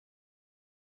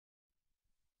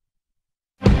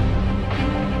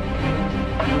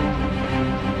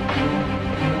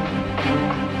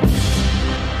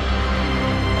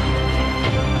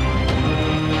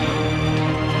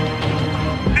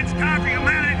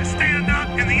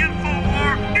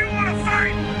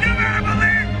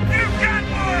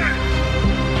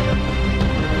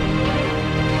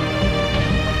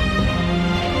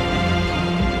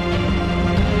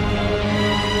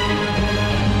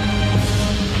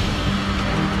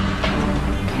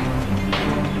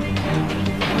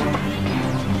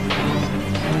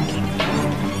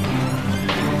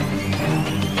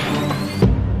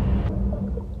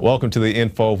Welcome to the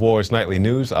InfoWars Nightly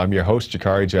News. I'm your host,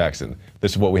 Jakari Jackson.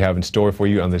 This is what we have in store for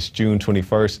you on this June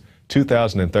 21st,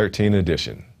 2013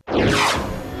 edition.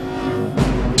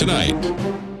 Tonight,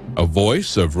 a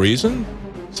voice of reason?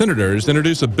 Senators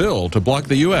introduce a bill to block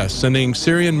the U.S. sending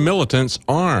Syrian militants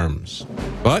arms.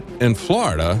 But in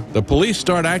Florida, the police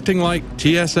start acting like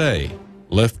TSA.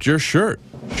 Lift your shirt,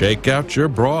 shake out your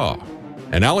bra.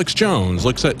 And Alex Jones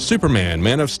looks at Superman,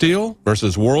 Man of Steel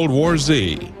versus World War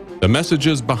Z. The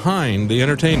messages behind the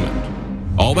entertainment.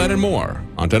 All that and more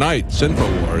on tonight's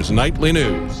InfoWars Nightly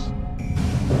News.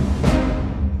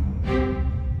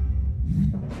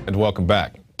 And welcome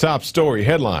back. Top story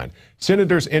headline: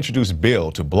 Senators introduce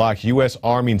bill to block U.S.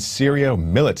 arming Syria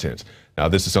militants. Now,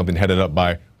 this is something headed up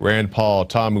by Rand Paul,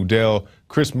 Tom Udell,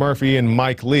 Chris Murphy, and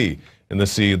Mike Lee. And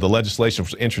let's see, the legislation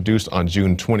was introduced on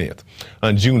June 20th.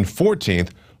 On June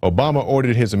 14th, Obama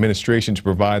ordered his administration to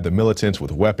provide the militants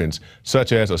with weapons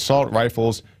such as assault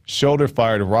rifles,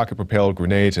 shoulder-fired rocket-propelled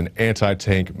grenades, and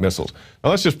anti-tank missiles.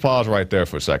 Now, let's just pause right there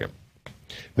for a second.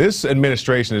 This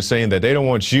administration is saying that they don't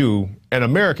want you, an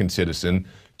American citizen,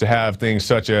 to have things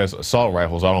such as assault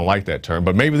rifles. I don't like that term,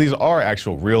 but maybe these are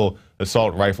actual real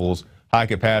assault rifles,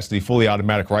 high-capacity, fully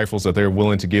automatic rifles that they're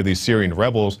willing to give these Syrian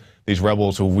rebels, these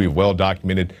rebels who we've well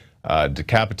documented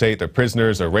decapitate their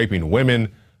prisoners, they're raping women.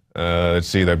 Let's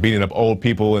see, they're beating up old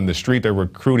people in the street. They're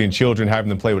recruiting children, having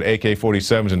them play with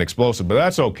AK-47s and explosives, but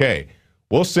that's okay.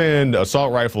 We'll send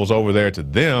assault rifles over there to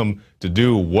them to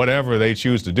do whatever they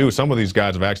choose to do. Some of these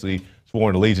guys have actually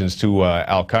sworn allegiance to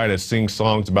Al-Qaeda, sing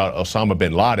songs about Osama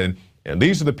bin Laden, and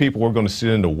these are the people we're going to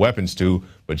send the weapons to,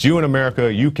 but you in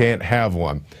America, you can't have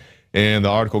one. And the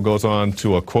article goes on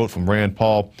to a quote from Rand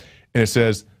Paul, and it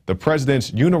says, "The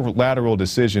president's unilateral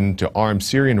decision to arm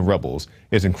Syrian rebels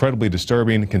is incredibly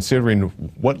disturbing considering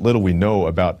what little we know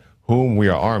about whom we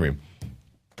are arming."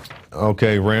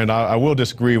 Okay, Rand, I will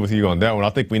disagree with you on that one. I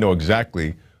think we know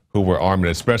exactly who we're arming,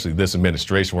 especially this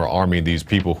administration. We're arming these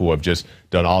people who have just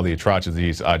done all the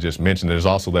atrocities I just mentioned. There's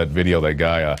also that video of that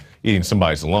guy eating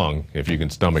somebody's lung, if you can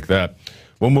stomach that.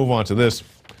 We'll move on to this.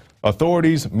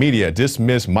 Authorities, media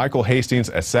dismiss Michael Hastings'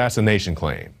 assassination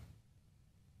claim.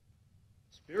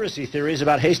 Conspiracy theories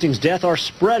about Hastings' death are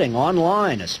spreading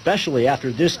online, especially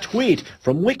after this tweet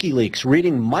from WikiLeaks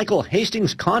reading Michael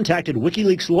Hastings contacted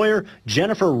WikiLeaks lawyer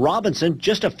Jennifer Robinson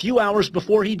just a few hours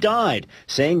before he died,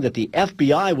 saying that the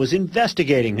FBI was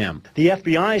investigating him. The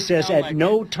FBI says at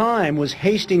no time was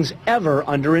Hastings ever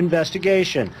under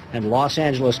investigation, and Los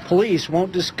Angeles police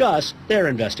won't discuss their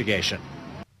investigation.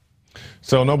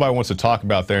 So nobody wants to talk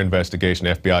about their investigation.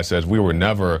 The FBI says we were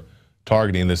never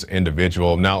targeting this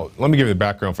individual. Now, let me give you the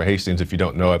background for Hastings if you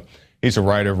don't know it. He's a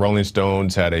writer. Rolling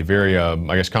Stones had a very,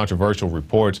 controversial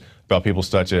reports about people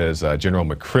such as General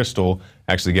McChrystal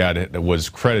actually was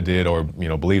credited or,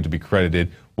 believed to be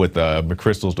credited with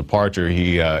McChrystal's departure.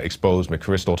 He exposed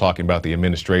McChrystal talking about the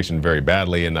administration very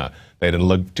badly, and they didn't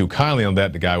look too kindly on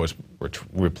that. The guy was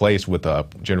replaced with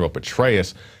General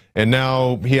Petraeus, and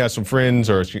now he has some friends,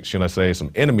 or should I say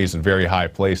some enemies in very high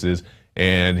places.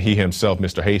 And he himself,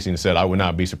 Mr. Hastings, said, "I would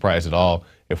not be surprised at all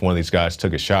if one of these guys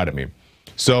took a shot at me."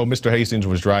 So Mr. Hastings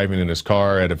was driving in his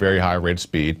car at a very high rate of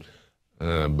speed,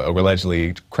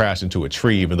 allegedly crashed into a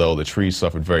tree, even though the tree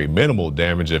suffered very minimal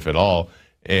damage, if at all,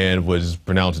 and was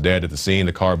pronounced dead at the scene.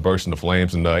 The car burst into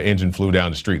flames and the engine flew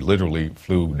down the street, literally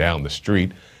flew down the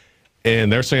street.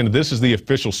 And they're saying that this is the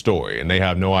official story, and they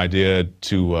have no idea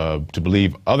to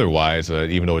believe otherwise,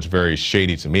 even though it's very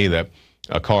shady to me that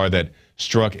a car that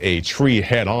struck a tree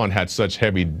head on had such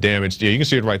heavy damage. Yeah, you can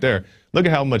see it right there. Look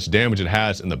at how much damage it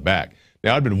has in the back.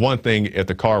 Now, it'd been one thing if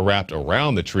the car wrapped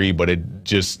around the tree, but it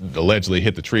just allegedly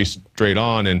hit the tree straight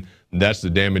on, and that's the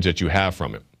damage that you have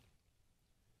from it.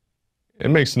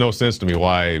 It makes no sense to me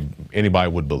why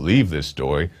anybody would believe this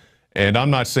story. And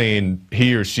I'm not saying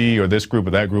he or she or this group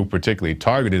or that group particularly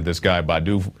targeted this guy, but I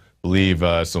do believe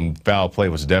some foul play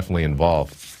was definitely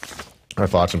involved. Our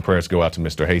thoughts and prayers go out to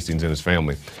Mr. Hastings and his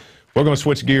family. We're going to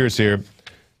switch gears here.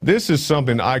 This is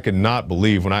something I could not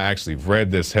believe when I actually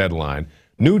read this headline.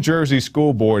 New Jersey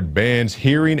school board bans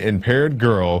hearing-impaired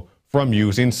girl from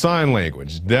using sign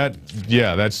language.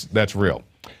 That's real.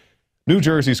 New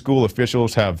Jersey school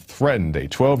officials have threatened a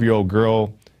 12-year-old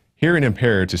girl, hearing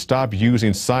impaired, to stop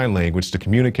using sign language to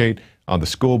communicate on the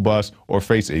school bus or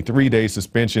face a 3-day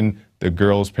suspension, the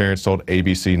girl's parents told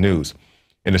ABC News.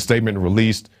 In a statement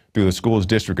released through the school's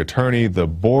district attorney, the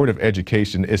Board of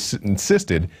Education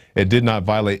insisted it did not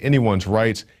violate anyone's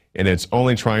rights and it's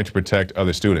only trying to protect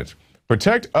other students.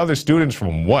 Protect other students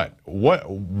from what?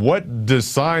 What does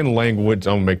sign language,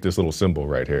 I'm gonna make this little symbol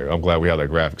right here. I'm glad we have that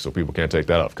graphic so people can't take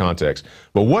that out of context.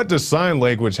 But what does sign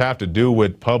language have to do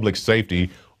with public safety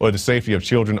or the safety of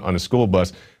children on a school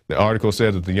bus. The article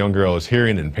says that the young girl is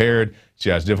hearing impaired. She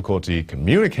has difficulty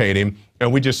communicating.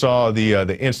 And we just saw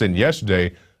the incident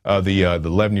yesterday. The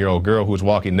 11-year-old girl who was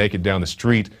walking naked down the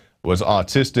street was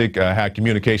autistic, had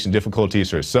communication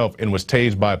difficulties herself, and was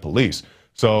tased by police.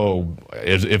 So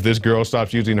if this girl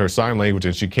stops using her sign language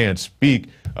and she can't speak,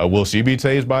 will she be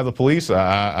tased by the police?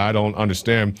 I don't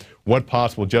understand what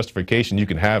possible justification you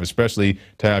can have, especially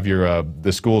to have your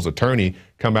the school's attorney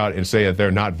come out and say that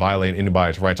they're not violating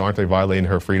anybody's rights. Aren't they violating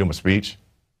her freedom of speech?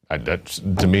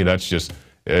 To me, that's just,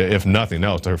 if nothing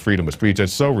else, her freedom of speech.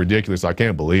 That's so ridiculous. I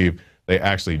can't believe they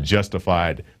actually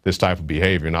justified this type of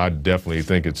behavior. And I definitely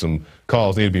think it's some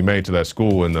calls need to be made to that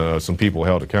school and some people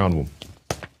held accountable.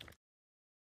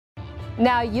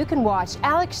 Now you can watch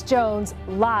Alex Jones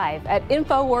live at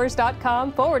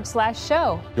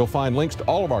Infowars.com/show. You'll find links to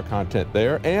all of our content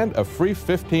there and a free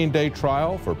 15-day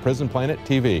trial for Prison Planet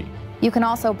TV. You can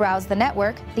also browse the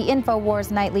network, the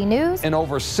Infowars Nightly News, and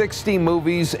over 60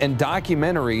 movies and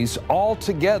documentaries all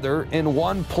together in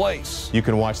one place. You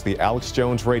can watch the Alex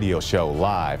Jones radio show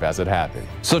live as it happened.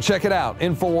 So check it out,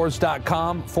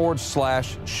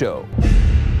 Infowars.com/show.